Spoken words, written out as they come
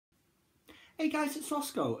Hey guys, it's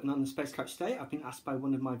Roscoe, and on the Space Couch today I've been asked by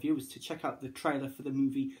one of my viewers to check out the trailer for the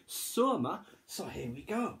movie Soorma, so here we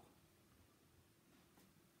go.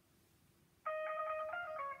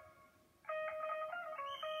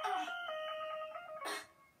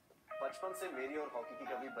 बचपन से मेरी और hockey की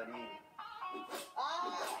कभी बनी ही नहीं।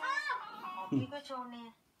 Hockey पे छोड़नी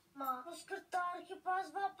है। माँ, उस करतार के पास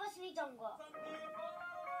वापस नहीं जाऊंगा।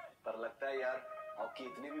 पर लगता है यार, हॉकी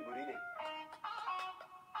इतनी भी बुरी नहीं।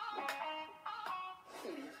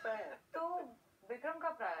 तो विक्रम का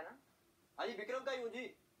प्राय है ना? हाँ जी, विक्रम का ही हूँ जी।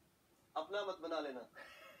 अपना मत बना लेना।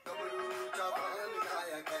 आपकी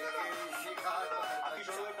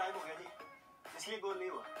छोड़ने का टाइम हो गया जी, इसलिए गोल नहीं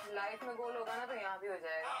हुआ। लाइफ में गोल होगा ना तो यहाँ भी हो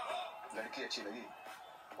जाएगा। लड़की अच्छी लगी,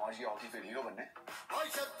 पहुंच गया हॉकी फिर हीरो बनने।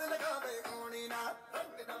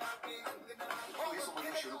 ये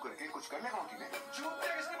समझना शुरू करके कुछ करने का हॉकी में।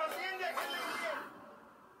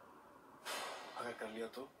 अगर कर लिया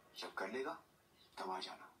तो जब कर लेगा तब आ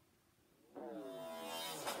जाना।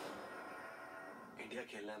 इंडिया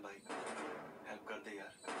खेलना है भाई, हेल्प कर दे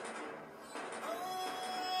यार।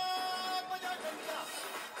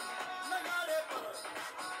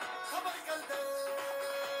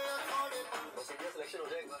 बस इंडिया सिलेक्शन हो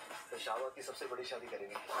जाएगा तो शाहबाद की सबसे बड़ी शादी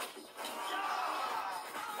करेंगे।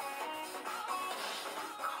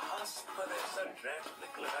 खास पर ऐसा ट्रैप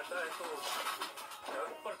लगाता है तो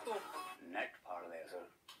पर तो नेट फाड़ दे सर।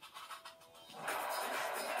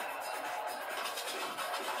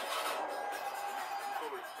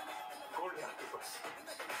 गोल्ड है आपके पास।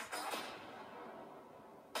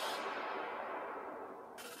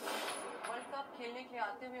 वर्ल्ड कप खेलने के लिए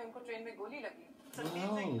आते हुए उनको ट्रेन में गोली लगी। संदीप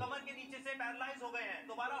सिंह कमर के नीचे से पैरालाइज हो गए हैं,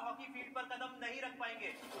 दोबारा हॉकी फील्ड पर कदम नहीं रख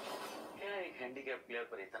पाएंगे। क्या एक हैंडीकैप प्लेयर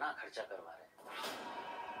पर इतना खर्चा करवा रहे हैं?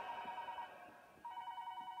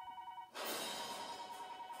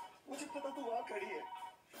 मुझे पता तू वहां खड़ी है,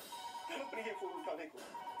 तड़प रही है फोन उठाने को।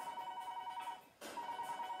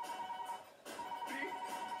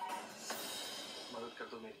 मदद कर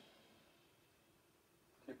दो मेरी,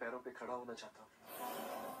 अपने पैरों पे खड़ा होना चाहता हूँ।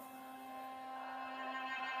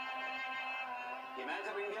 ये मैच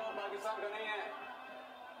अब इंडिया और पाकिस्तान का नहीं है,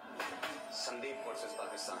 संदीप वर्सेस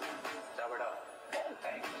पाकिस्तान। जा बेटा।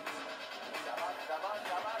 शाबाश शाबाश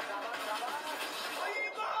शाबाश शाबाश शाबाश।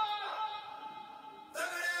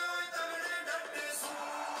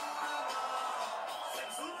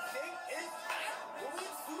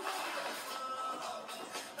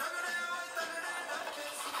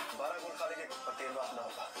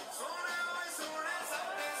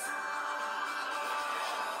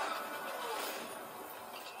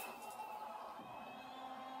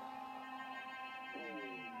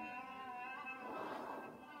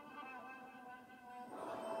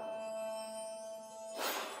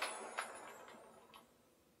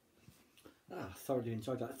 Thoroughly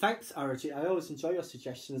enjoyed that. Thanks, Archie. I always enjoy your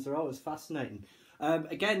suggestions. They're always fascinating.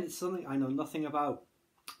 Again, it's something I know nothing about.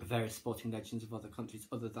 Various sporting legends of other countries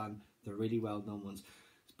other than the really well-known ones.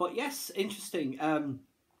 But yes, interesting.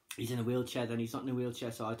 He's in a wheelchair, then he's not in a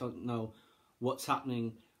wheelchair, so I don't know what's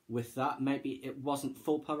happening with that. Maybe it wasn't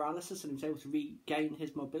full paralysis and he was able to regain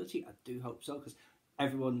his mobility. I do hope so, because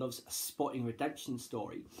everyone loves a sporting redemption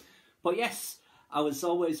story. But yes, I was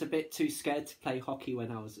always a bit too scared to play hockey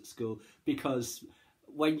when I was at school, because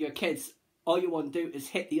when you're kids, all you want to do is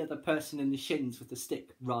hit the other person in the shins with a stick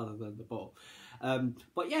rather than the ball.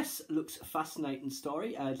 But yes, looks a fascinating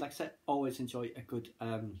story. Like I said, always enjoy a good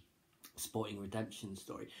sporting redemption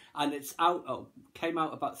story. And it's out, came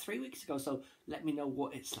out about 3 weeks ago, so let me know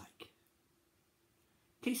what it's like.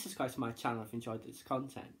 Please subscribe to my channel if you enjoyed this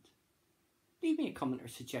content. Leave me a comment or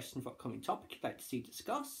suggestion for upcoming topic you'd like to see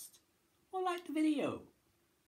discussed, or like the video.